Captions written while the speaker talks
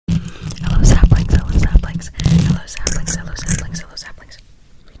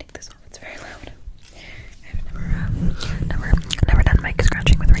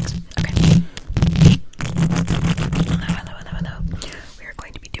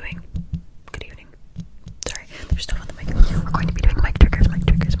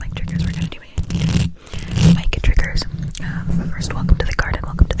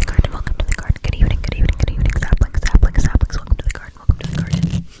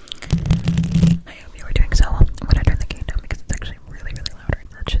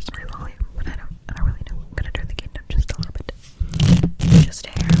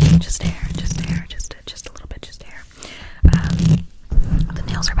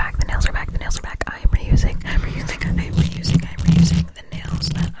back. The nails are back. The nails are back. I am reusing the nails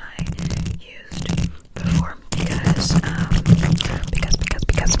that I used before because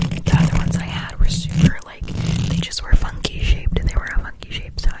the other ones I had were super like they just were funky shaped. They were a funky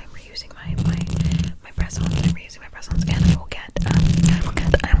shape, so I'm reusing my press-ons. I'm reusing my press-ons, and I will get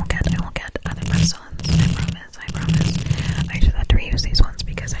other press-ons. I promise. I just had to reuse these ones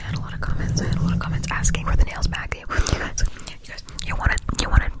because I had a lot of comments. Asking for the nails back. You wanted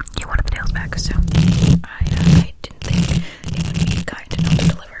the nails back, so I didn't think it would be kind to not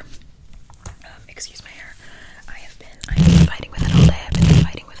deliver. Excuse my hair. I've been fighting with it all day. I've been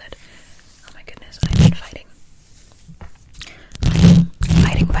fighting with it. Oh my goodness, I've been fighting. I've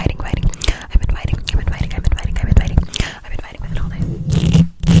been fighting with it all day.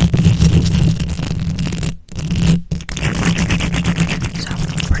 So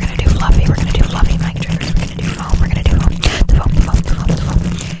we're gonna do fluffy mic triggers. We're gonna do foam. The foam.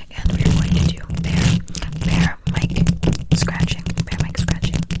 And we're going to do bear mic scratching.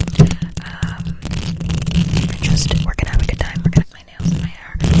 We're gonna have a good time. We're gonna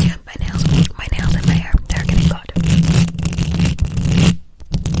my nails and my hair. They're getting good.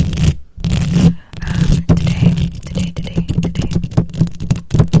 Today.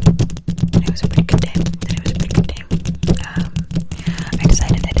 It was a pretty good day.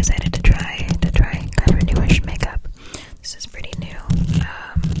 I decided to try kind of a newish makeup. This is pretty new.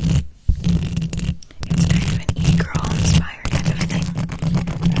 It's kind of an e-girl inspired kind of thing.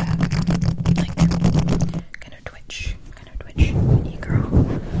 Like kind of twitch e-girl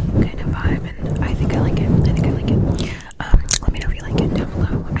kind of vibe, and I think I like it. Let me know if you like it down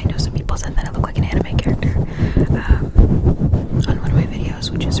below. I know some people said that I look like an anime character on one of my videos,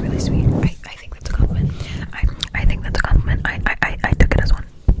 which is really sweet. I think that's a compliment. I think that's a compliment. I took it as one.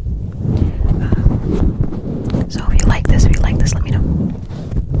 So if you like this, let me know.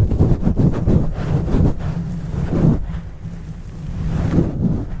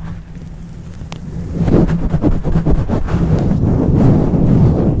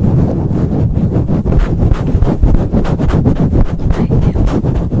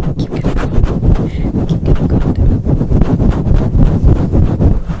 Keep getting good.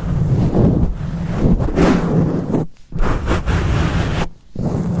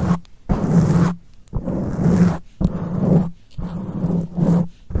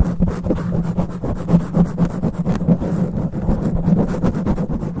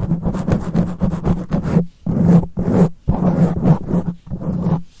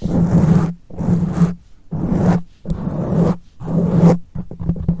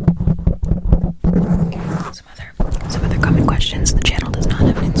 Some other common questions. The channel does not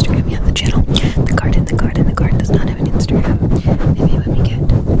have an Instagram yet. The garden does not have an Instagram. Maybe when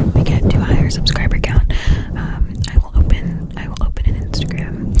we get to a higher subscriber count, I will open an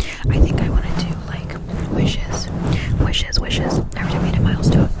Instagram. I think I want to do like wishes. Every time we hit a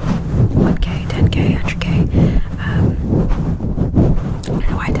milestone, 1K, 10K, 100K. I don't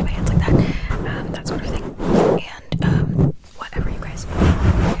know why I did my hands like that. That sort of thing. And whatever you guys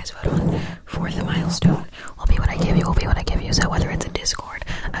vote on for the milestone will be what I give you. So whether it's a Discord,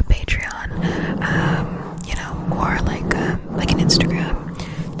 a Patreon, or like an Instagram,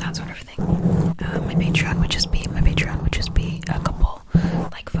 that sort of thing. My Patreon would just be a couple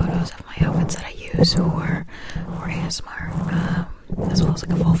like photos of my outfits that I use or ASMR, as well as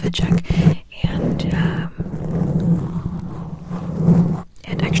like a full fit check and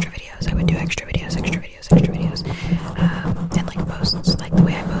extra videos. I would do extra videos, and like posts, like the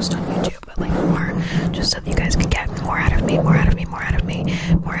way I post on YouTube, but like more, just so that you guys can get more out of me, more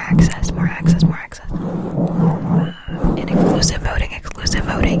access, and exclusive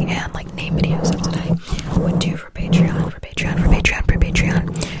voting, and like name videos. That's what I would do for Patreon,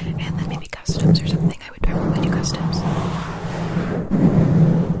 and then maybe customs or something. I would probably do customs,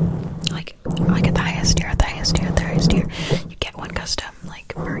 like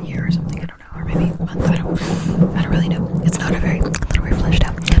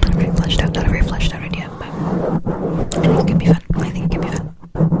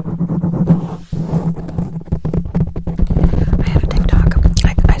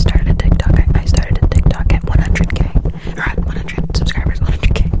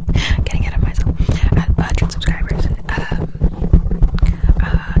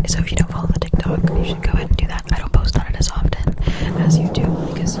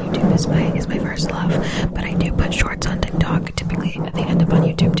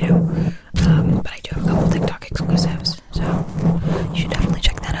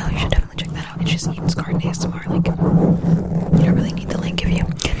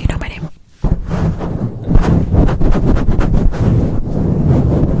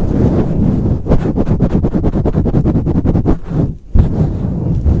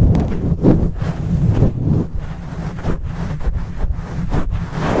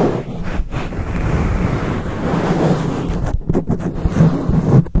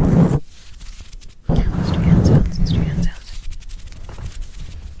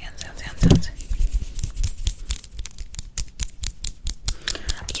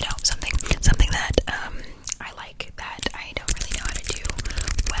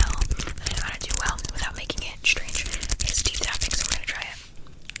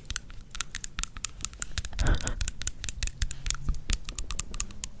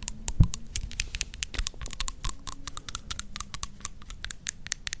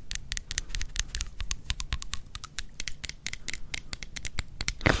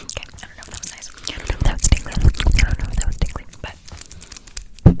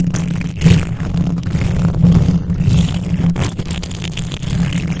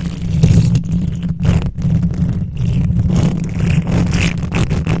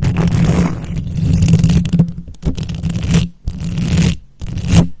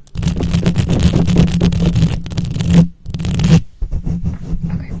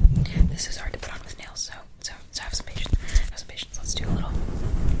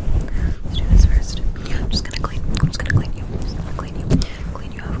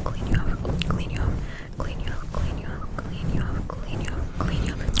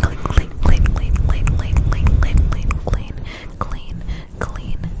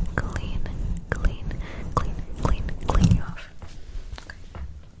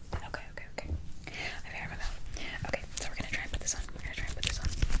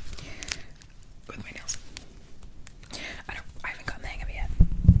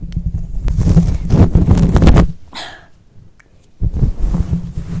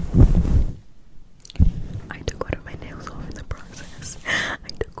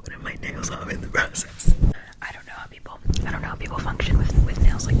nails off in the process. I don't know how people function with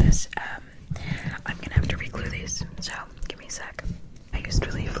nails like this. I'm gonna have to re-glue these, so give me a sec. I used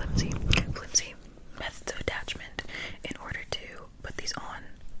really flimsy methods of attachment in order to put these on,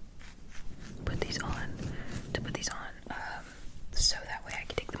 so that way I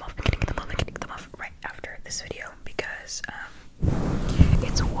can take them off right after this video, because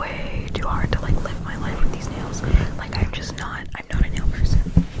it's way too hard to like live my life with these nails. Like I'm not a nail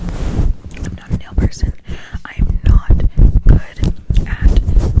person. I am not good at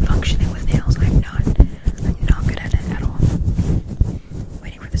functioning with nails. I'm not good at it at all.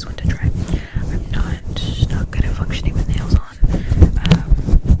 Waiting for this one to dry. I'm not good at functioning with nails on.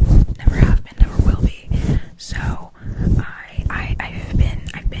 Never have been, never will be. So I've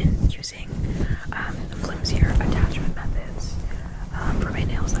been using flimsier attachment methods for my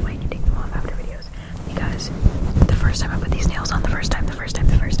nails. That way I can take them off after videos. Because the first time I put these nails on, the first time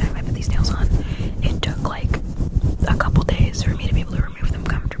I put these nails on, it took like a couple days for me to be able to remove them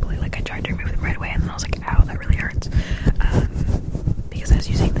comfortably. Like I tried to remove them right away, and then I was like, ow, that really hurts. Because I was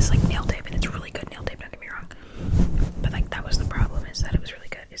using this like nail tape, and it's really good nail tape, don't get me wrong. But like that was the problem, is that it was really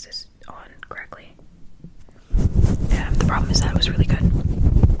good. Is this on correctly? Yeah, the problem is that it was really good.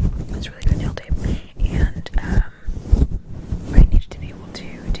 It's really good nail tape, and I needed to be able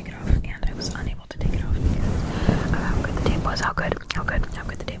to take it off, and I was unable to take it off because of how good the tape was. How good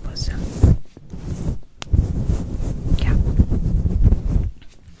the tape was. So yeah,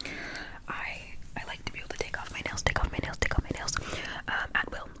 I like to be able to take off my nails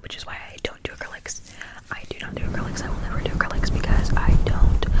at will, which is why I don't do acrylics. I do not do acrylics. I will never do acrylics because I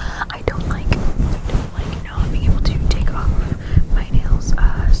don't like not being able to take off my nails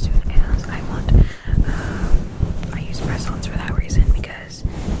as soon as I want. I use press-ons for that reason, because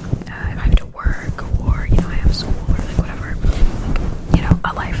if I have to work, or I have school, or like whatever, like,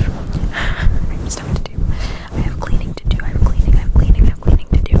 a life, stuff to do. I have cleaning to do. I have cleaning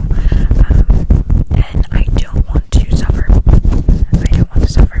to do. And I don't want to suffer.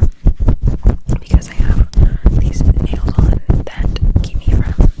 Because I have these nails on that keep me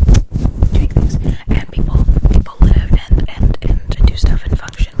from doing things. And people live and do stuff and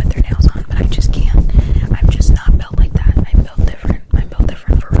function with their nails on, but I just can't. I'm just not built like that. I'm built different.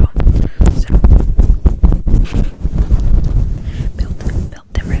 For real. So built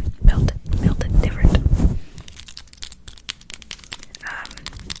different.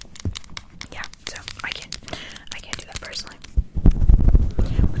 Yeah, so I can't do that personally.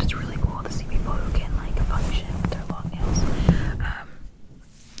 But it's really cool to see people who can like function with their long nails.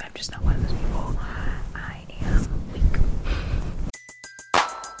 I'm just not one of those people. I am weak.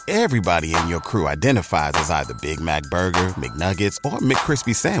 Everybody in your crew identifies as either Big Mac Burger, McNuggets, or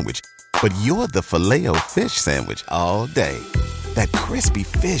McCrispy Sandwich. But you're the Filet-O-Fish Sandwich all day. That crispy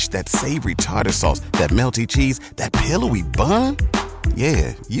fish, that savory tartar sauce, that melty cheese, that pillowy bun.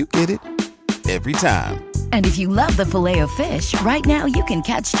 Yeah, you get it. Every time. And if you love the Filet-O-Fish, right now you can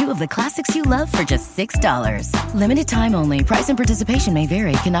catch two of the classics you love for just $6. Limited time only. Price and participation may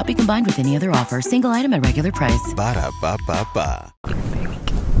vary. Cannot be combined with any other offer. Single item at regular price. Ba-da-ba-ba-ba. Very weak.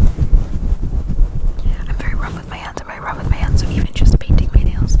 I'm very rough with my hands. So even just painting my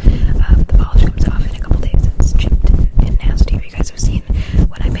nails, the polish comes off in a couple days. It's chipped and nasty. If you guys have seen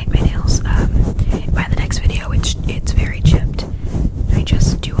when I paint my nails, by the next video, it's very chipped. I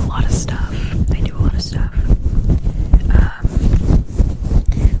just do a lot of stuff.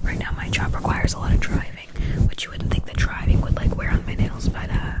 Right now my job requires a lot of driving, which you wouldn't think that driving would like wear on my nails, but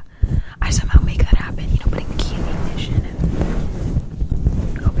I somehow make that happen, putting the key in the ignition and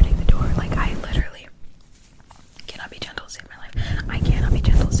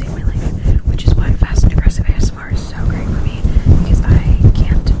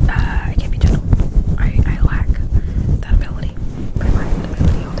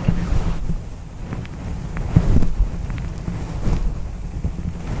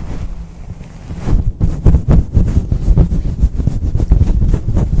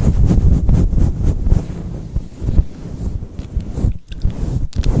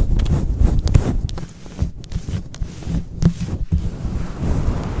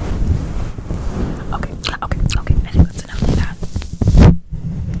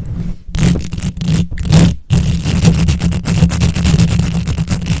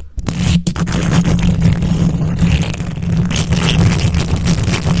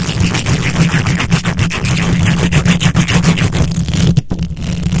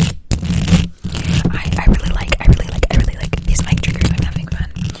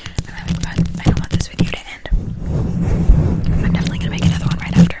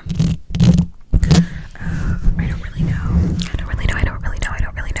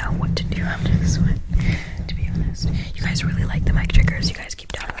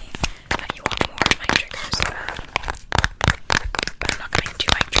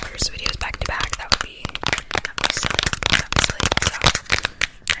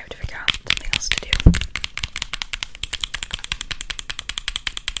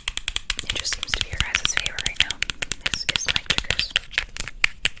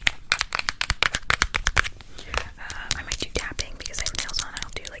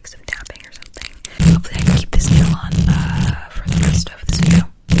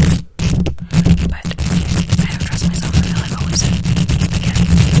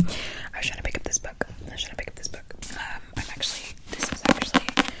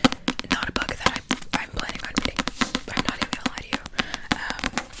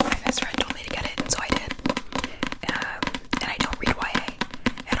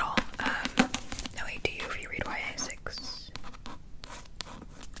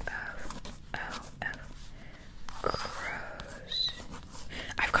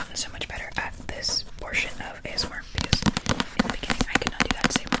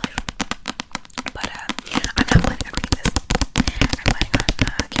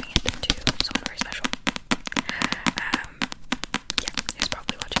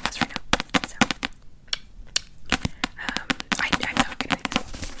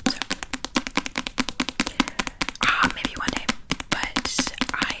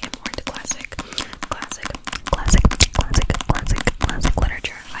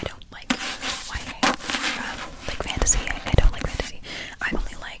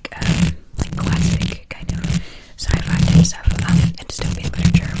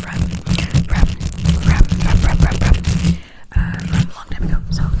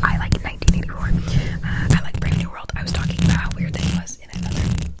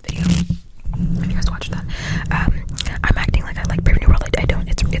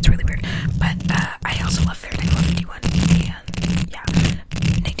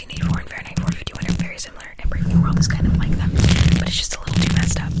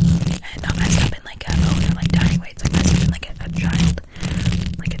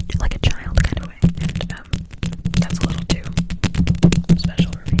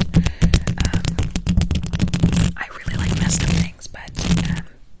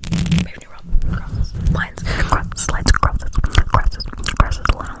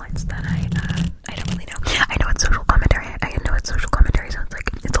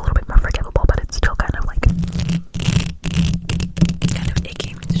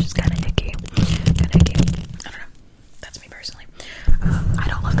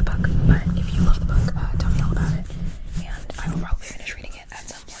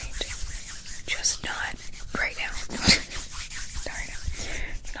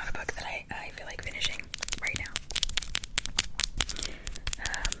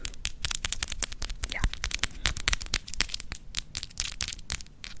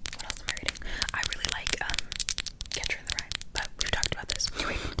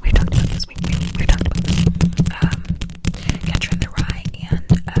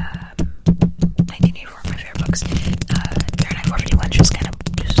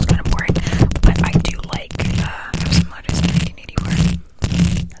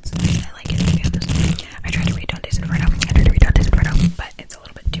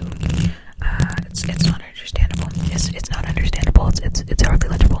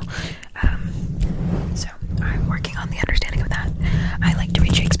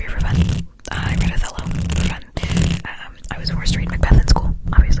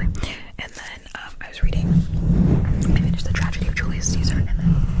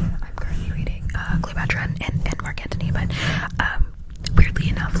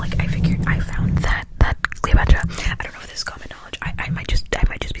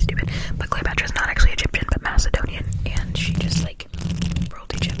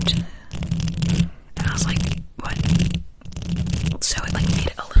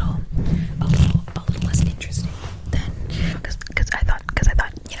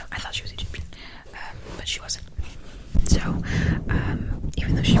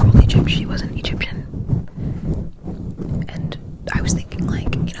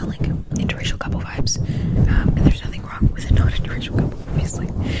obviously,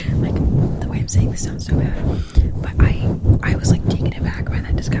 like, the way I'm saying this sounds so bad, but I was like taken aback by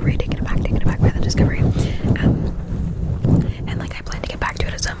that discovery, taken aback by that discovery, and like I plan to get back to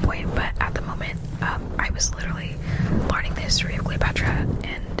it at some point, but at the moment, I was literally learning the history of Cleopatra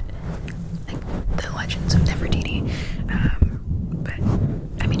and like the legends of Nefertiti, but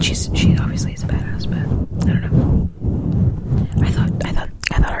I mean she obviously is a badass, but I don't know. I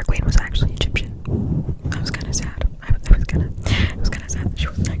thought our queen was actually Egyptian. I was kind of sad. I was kind of sad that she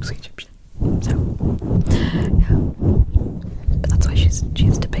wasn't actually Egyptian. So yeah, but that's why she's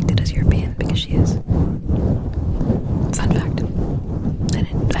depicted as European, because she is. Fun fact.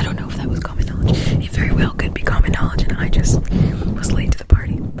 I don't know if that was common knowledge. It very well could be common knowledge, and I just was late to the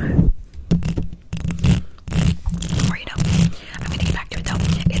party. But or I'm gonna get back to it though.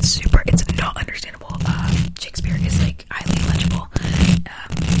 It's not understandable. Shakespeare is like highly illegible.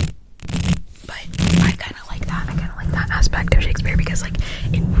 But I kind of like that. I kind of like that aspect of Shakespeare, because like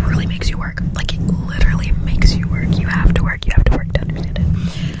it really makes you work. Like it literally makes you work. You have to work to understand it.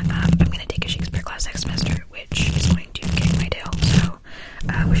 I'm gonna take a Shakespeare class next semester, which is going to kick my tail. So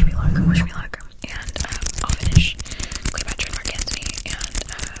wish me luck. And I'll finish Cleopatra and Mark Antony and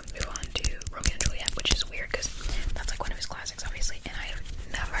move on to Romeo and Juliet, which is weird because that's like one of his classics, obviously, and I have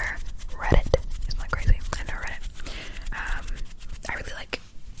never read it. Isn't that crazy? I've never read it. I really like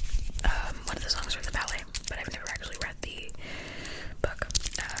one of the songs from the ballet, but I've never actually read the book,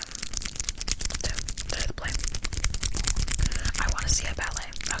 the play. I want to see a ballet.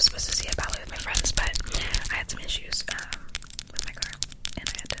 I was supposed to see a ballet with my friends, but I had some issues with my car, and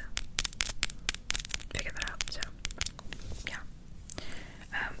I had to figure that out. So yeah,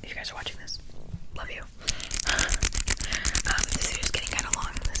 if you guys are watching this, love you. This video is getting kind of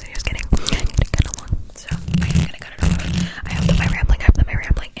long. So I'm gonna cut it off. I hope that my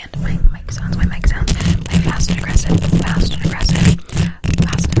rambling and my mic sounds, my fast and aggressive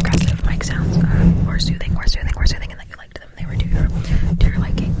mic sounds were soothing, and that you liked them. They were to your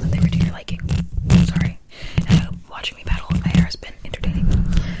liking. Sorry. And I hope watching me battle with my hair has been entertaining.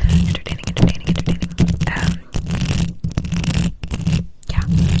 Yeah.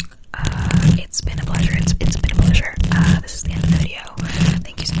 It's been a pleasure. It's been a pleasure. This is the end of the video.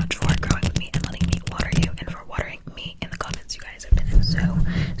 Thank you so much for growing with me and letting me water you, and for watering me in the comments. You guys have been so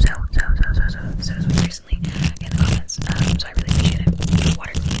sweet recently in the comments. So I really appreciate it. You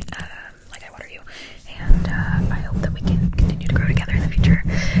watered me like I water you, and I hope that we can continue to grow together in the future.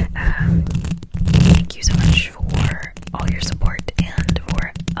 Thank you so much for all your support and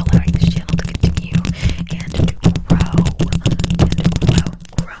for allowing this channel to continue and to grow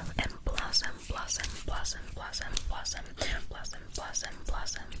and blossom.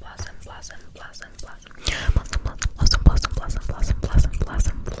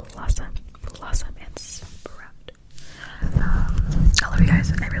 Blossom and sprout. I love you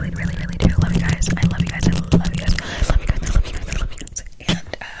guys. I really do love you guys. I love you guys. And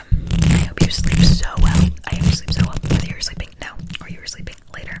I hope you sleep so well. Whether you're sleeping now or you were sleeping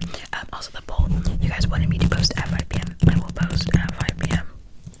later. Also the poll, you guys wanted me to post at 5 p.m. I will post at 5 p.m.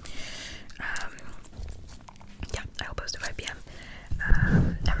 Yeah, I will post at 5 p.m.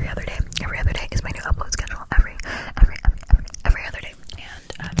 Every other day is my new upload schedule. Every other day.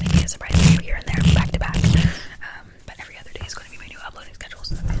 And maybe a surprise video here and there, back to back. But every other day is going to be my new uploading schedule,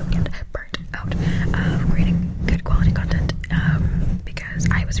 so that I don't get burnt out creating good quality content. Because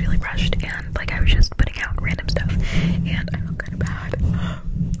I was really rushed, and like I was just putting out random stuff, and I felt kind of bad.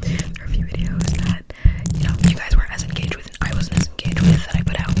 There are a few videos that you guys weren't as engaged with, and I wasn't as engaged with, that I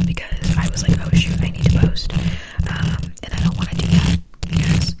put out because I was like, oh shoot, I need to post, and I don't want to do that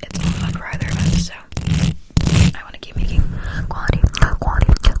because it's all fun for either of us. So I want to keep making quality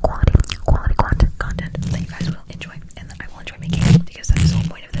content that you guys will enjoy, and that I will enjoy making, because that's the whole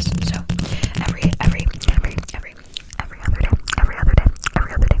point of this. So every other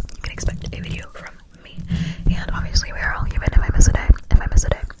day, you can expect a video from me. And obviously we are all human. If I miss a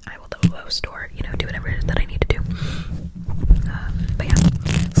day, I will double post or do whatever it is that I need to do. But yeah,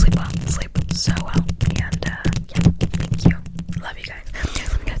 sleep well, sleep so well, and yeah, thank you. Love you guys.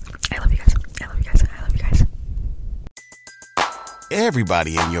 I love you guys.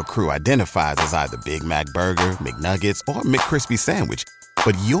 Everybody in your crew identifies as either Big Mac Burger, McNuggets, or McCrispy Sandwich.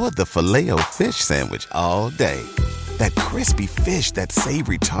 But you're the Filet-O-Fish Sandwich all day. That crispy fish, that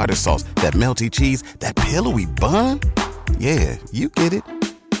savory tartar sauce, that melty cheese, that pillowy bun. Yeah, you get it.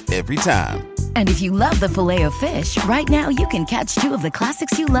 Every time. And if you love the Filet-O-Fish, right now you can catch two of the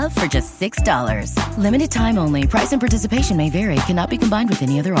classics you love for just $6. Limited time only. Price and participation may vary. Cannot be combined with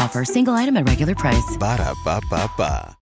any other offer. Single item at regular price. Ba-da-ba-ba-ba.